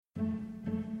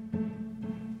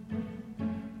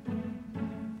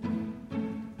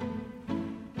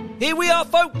Here we are,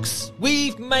 folks.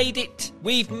 We've made it.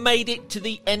 We've made it to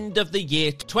the end of the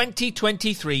year.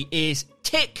 2023 is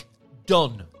tick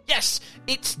done. Yes,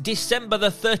 it's December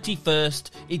the 31st.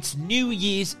 It's New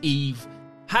Year's Eve.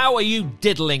 How are you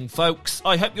diddling, folks?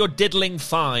 I hope you're diddling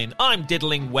fine. I'm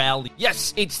diddling well.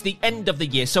 Yes, it's the end of the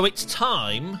year, so it's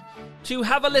time to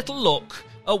have a little look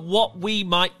at what we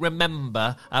might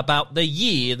remember about the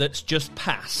year that's just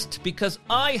passed, because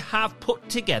I have put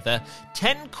together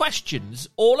 10 questions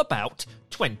all about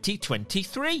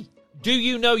 2023. Do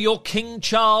you know your King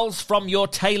Charles from your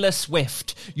Taylor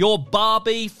Swift? Your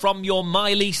Barbie from your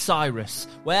Miley Cyrus?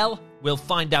 Well, we'll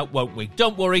find out, won't we?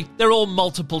 Don't worry, they're all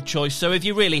multiple choice, so if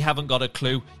you really haven't got a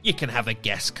clue, you can have a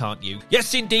guess, can't you?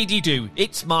 Yes, indeed you do.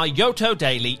 It's my Yoto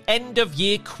Daily End of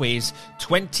Year Quiz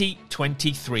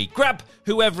 2023. Grab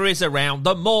whoever is around,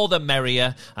 the more the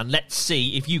merrier, and let's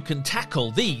see if you can tackle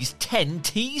these 10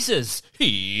 teasers.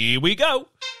 Here we go.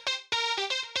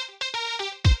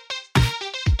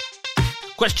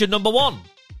 Question number 1.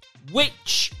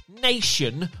 Which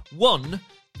nation won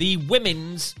the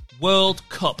Women's World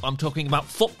Cup? I'm talking about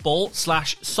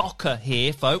football/soccer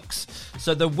here, folks.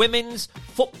 So the Women's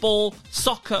Football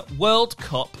Soccer World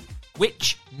Cup,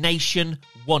 which nation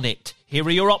won it? Here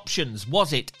are your options.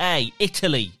 Was it A,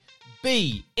 Italy,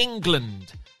 B,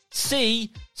 England,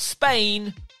 C,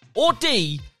 Spain, or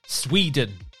D,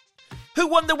 Sweden? Who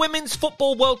won the Women's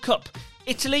Football World Cup?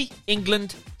 Italy,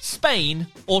 England, Spain,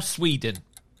 or Sweden?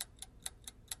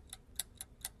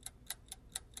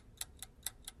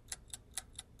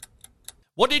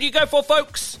 What did you go for,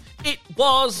 folks? It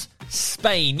was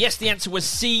Spain. Yes, the answer was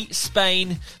C,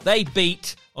 Spain. They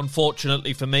beat,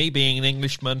 unfortunately for me, being an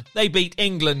Englishman, they beat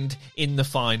England in the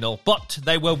final. But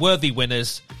they were worthy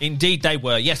winners. Indeed they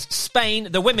were. Yes, Spain,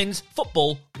 the Women's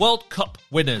Football World Cup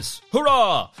winners.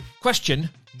 Hurrah!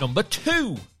 Question number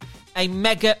 2. A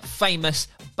mega famous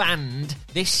band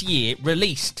this year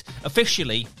released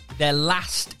officially their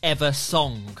last ever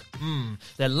song.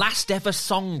 Their last ever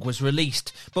song was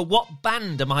released. But what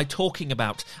band am I talking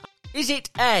about? Is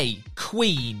it A,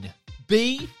 Queen,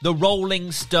 B, The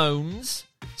Rolling Stones,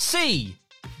 C,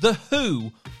 The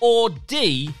Who, or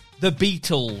D, The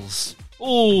Beatles?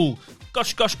 Ooh,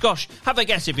 gosh. Have a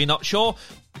guess if you're not sure.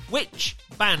 Which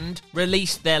band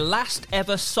released their last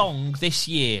ever song this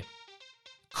year?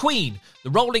 Queen,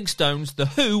 The Rolling Stones, The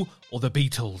Who, or The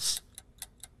Beatles?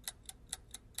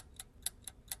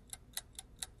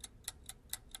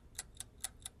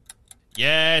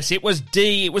 Yes, it was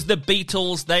D. It was the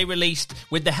Beatles. They released,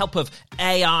 with the help of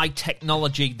AI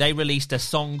technology, they released a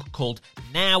song called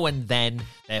Now and Then,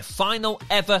 their final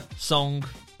ever song,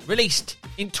 released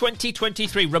in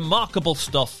 2023. Remarkable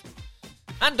stuff.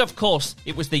 And of course,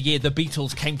 it was the year the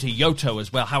Beatles came to Yoto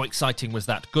as well. How exciting was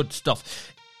that? Good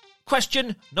stuff.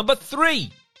 Question number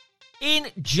 3. In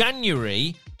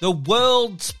January, the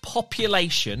world's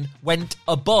population went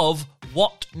above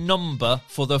what number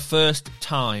for the first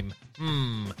time?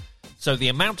 So the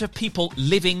amount of people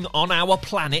living on our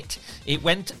planet, it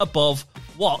went above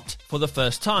what for the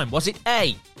first time? Was it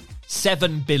A,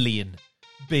 7 billion,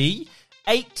 B,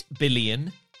 8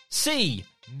 billion, C,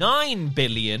 9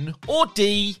 billion, or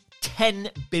D, 10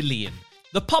 billion?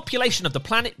 The population of the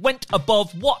planet went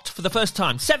above what for the first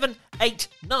time? 7, 8,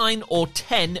 9, or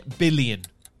 10 billion?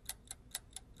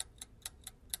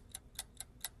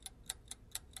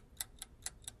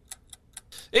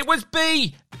 It was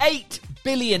B, 8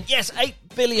 billion. Yes, 8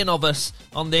 billion of us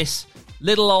on this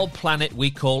little old planet we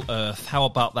call Earth. How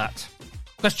about that?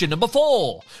 Question number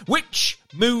 4. Which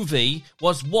movie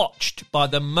was watched by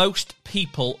the most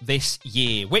people this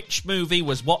year? Which movie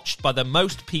was watched by the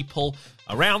most people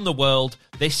around the world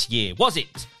this year? Was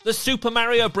it the Super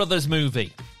Mario Brothers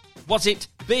movie? Was it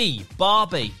B,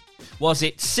 Barbie? Was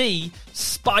it C,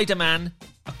 Spider-Man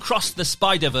Across the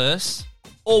Spider-Verse?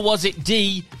 Or was it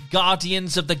D,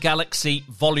 Guardians of the Galaxy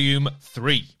Volume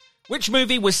 3? Which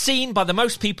movie was seen by the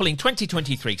most people in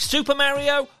 2023? Super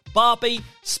Mario, Barbie,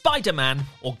 Spider-Man,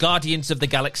 or Guardians of the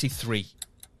Galaxy 3?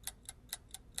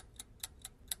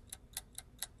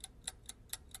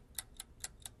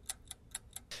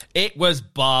 It was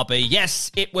Barbie.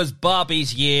 Yes, it was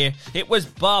Barbie's year. It was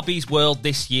Barbie's world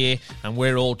this year, and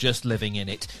we're all just living in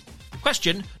it.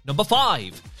 Question number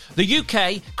 5. The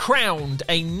UK crowned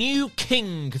a new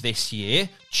king this year,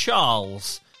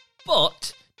 Charles.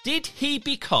 But did he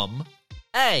become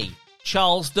A,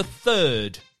 Charles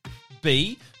III,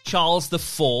 B, Charles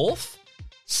IV,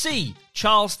 C,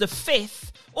 Charles V,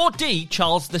 or D,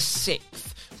 Charles VI?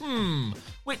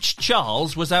 Which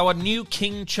Charles was our new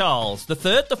King Charles? The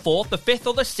 3rd, the 4th, the 5th,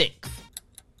 or the 6th?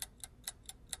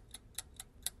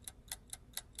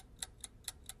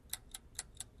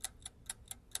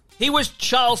 He was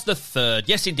Charles III.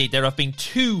 Yes, indeed, there have been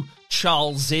two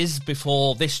Charleses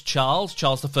before this Charles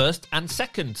I and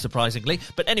second, surprisingly.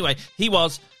 But anyway, he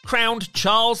was crowned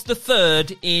Charles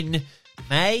III in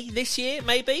May this year,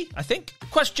 maybe, I think.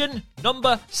 Question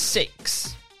number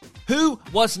 6. Who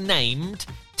was named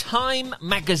Time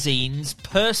Magazine's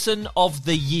Person of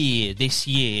the Year this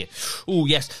year? Oh,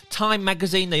 yes, Time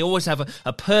Magazine, they always have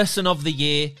a Person of the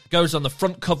Year, goes on the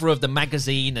front cover of the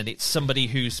magazine, and it's somebody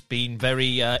who's been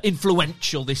very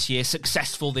influential this year,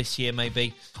 successful this year,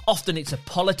 maybe. Often it's a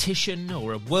politician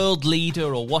or a world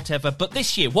leader or whatever, but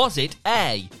this year, was it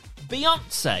A,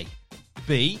 Beyonce,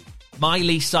 B,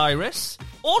 Miley Cyrus,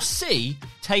 or C,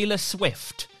 Taylor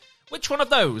Swift? Which one of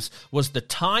those was the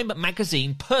Time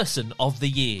Magazine Person of the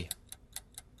Year?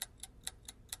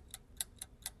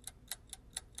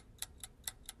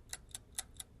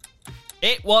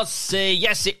 It was C.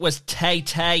 Yes, it was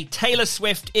Tay-Tay. Taylor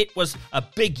Swift, it was a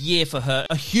big year for her.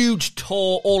 A huge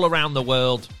tour all around the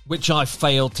world, which I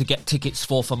failed to get tickets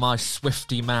for my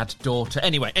Swiftie mad daughter.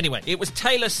 Anyway, it was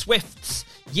Taylor Swift's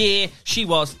year. She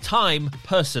was Time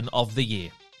Person of the Year.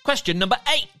 Question number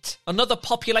 8. Another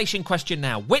population question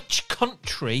now. Which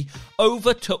country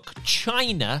overtook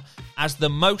China as the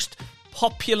most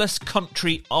populous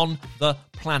country on the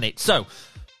planet? So,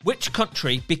 which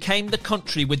country became the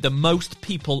country with the most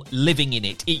people living in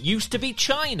it? It used to be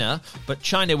China, but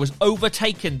China was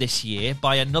overtaken this year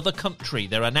by another country.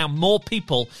 There are now more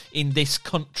people in this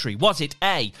country. Was it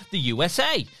A, the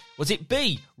USA? Was it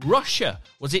B, Russia?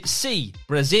 Was it C,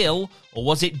 Brazil? Or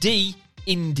was it D,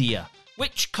 India?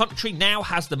 Which country now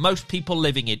has the most people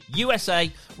living in?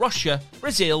 USA, Russia,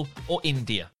 Brazil, or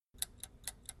India?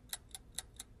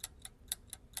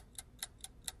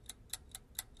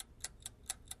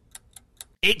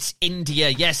 It's India.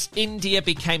 Yes, India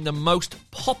became the most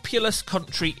populous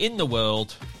country in the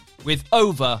world with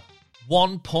over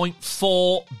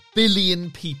 1.4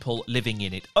 billion people living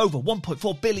in it. Over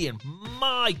 1.4 billion.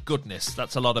 My goodness,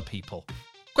 that's a lot of people.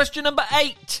 Question number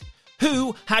 8.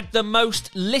 Who had the most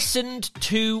listened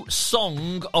to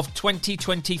song of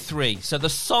 2023? So the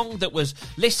song that was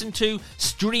listened to,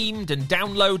 streamed and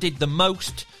downloaded the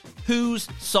most. Whose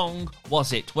song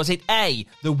was it? Was it A,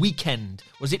 The Weeknd?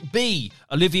 Was it B,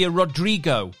 Olivia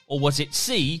Rodrigo? Or was it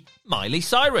C, Miley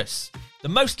Cyrus? The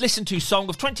most listened to song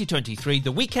of 2023,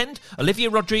 The Weeknd, Olivia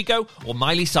Rodrigo, or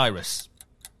Miley Cyrus?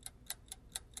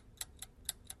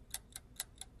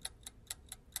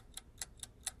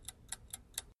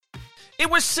 It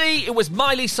was C, it was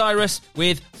Miley Cyrus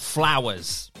with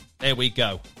Flowers. There we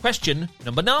go. Question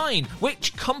number 9.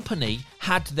 Which company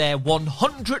had their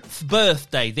 100th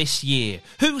birthday this year?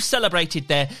 Who celebrated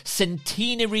their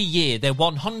centenary year, their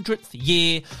 100th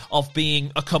year of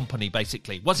being a company,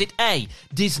 basically? Was it A,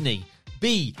 Disney,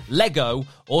 B, Lego,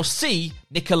 or C,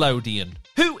 Nickelodeon?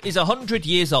 Who is 100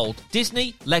 years old?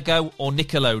 Disney, Lego, or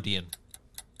Nickelodeon?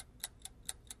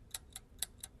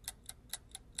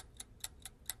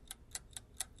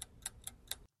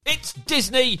 It's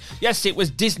Disney. Yes, it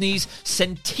was Disney's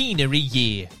centenary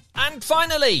year. And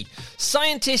finally,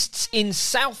 scientists in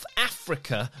South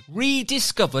Africa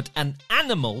rediscovered an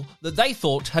animal that they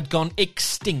thought had gone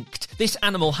extinct. This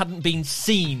animal hadn't been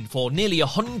seen for nearly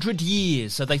 100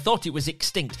 years, so they thought it was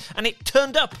extinct. And it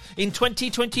turned up in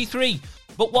 2023.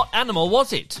 But what animal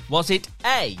was it? Was it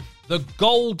A, the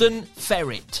golden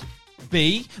ferret,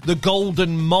 B, the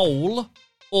golden mole,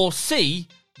 or C,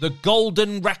 the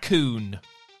golden raccoon?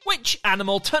 Which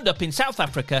animal turned up in South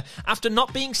Africa after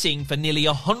not being seen for nearly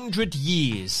 100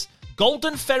 years?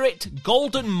 Golden ferret,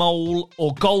 golden mole,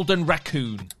 or golden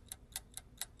raccoon?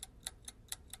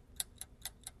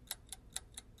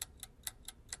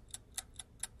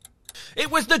 It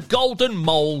was the golden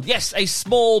mole. Yes, a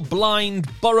small, blind,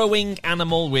 burrowing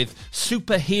animal with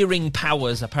super hearing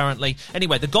powers, apparently.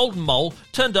 Anyway, the golden mole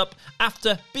turned up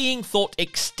after being thought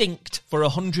extinct for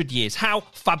 100 years. How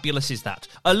fabulous is that?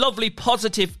 A lovely,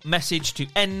 positive message to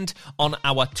end on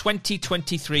our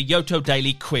 2023 Yoto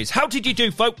Daily Quiz. How did you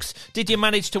do, folks? Did you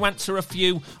manage to answer a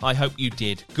few? I hope you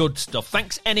did. Good stuff.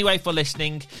 Thanks anyway for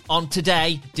listening on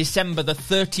today, December the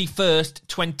 31st,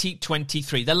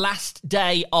 2023. The last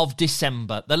day of December.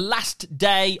 The last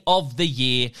day of the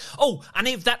year. Oh, and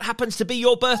if that happens to be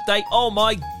your birthday, oh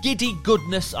my giddy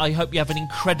goodness, I hope you have an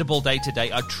incredible day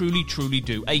today. I truly, truly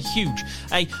do. A huge,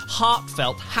 a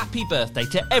heartfelt happy birthday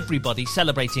to everybody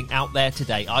celebrating out there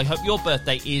today. I hope your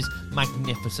birthday is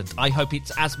magnificent. I hope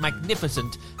it's as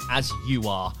magnificent as you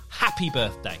are. Happy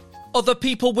birthday. Other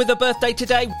people with a birthday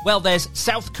today? Well, there's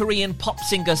South Korean pop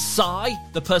singer Psy,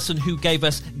 the person who gave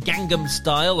us Gangnam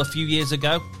Style a few years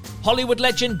ago. Hollywood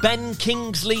legend Ben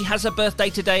Kingsley has a birthday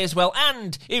today as well,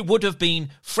 and it would have been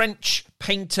French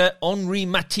painter Henri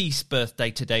Matisse's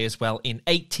birthday today as well in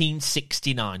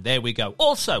 1869. There we go.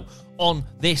 Also, on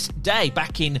this day,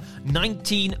 back in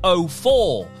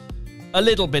 1904, a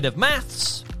little bit of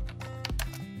maths.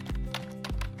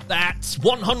 That's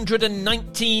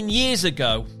 119 years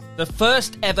ago. The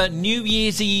first ever New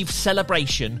Year's Eve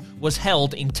celebration was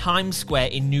held in Times Square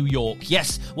in New York.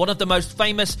 Yes, one of the most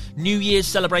famous New Year's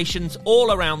celebrations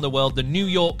all around the world. The New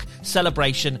York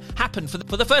celebration happened for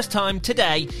the first time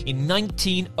today in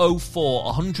 1904,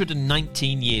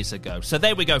 119 years ago. So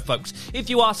there we go, folks. If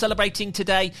you are celebrating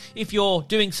today, if you're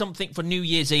doing something for New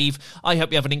Year's Eve, I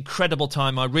hope you have an incredible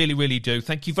time. I really, really do.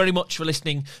 Thank you very much for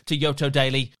listening to Yoto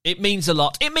Daily. It means a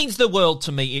lot. It means the world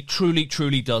to me. It truly,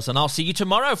 truly does. And I'll see you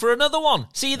tomorrow for another one.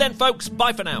 See you then, folks.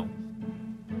 Bye for now.